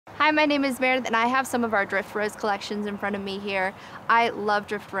Hi, my name is Meredith and I have some of our drift rose collections in front of me here. I love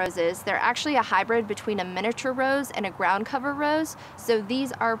drift roses. They're actually a hybrid between a miniature rose and a ground cover rose. So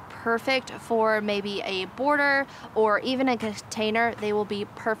these are perfect for maybe a border or even a container. They will be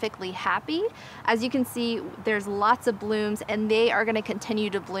perfectly happy. As you can see, there's lots of blooms and they are going to continue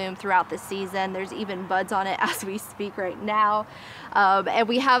to bloom throughout the season. There's even buds on it as we speak right now. And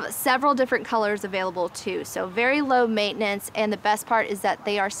we have several different colors available too. So very low maintenance, and the best part is that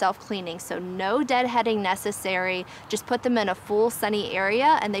they are self-cleaning, so no deadheading necessary. Just put them in a full sunny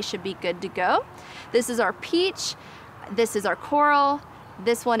area and they should be good to go. This is our peach, this is our coral,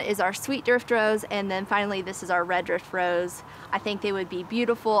 this one is our sweet drift rose, and then finally this is our red drift rose. I think they would be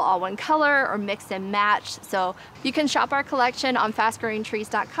beautiful all one color or mix and match. So you can shop our collection on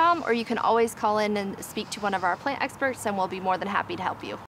fastgrowingtrees.com, or you can always call in and speak to one of our plant experts and we'll be more than happy to help you.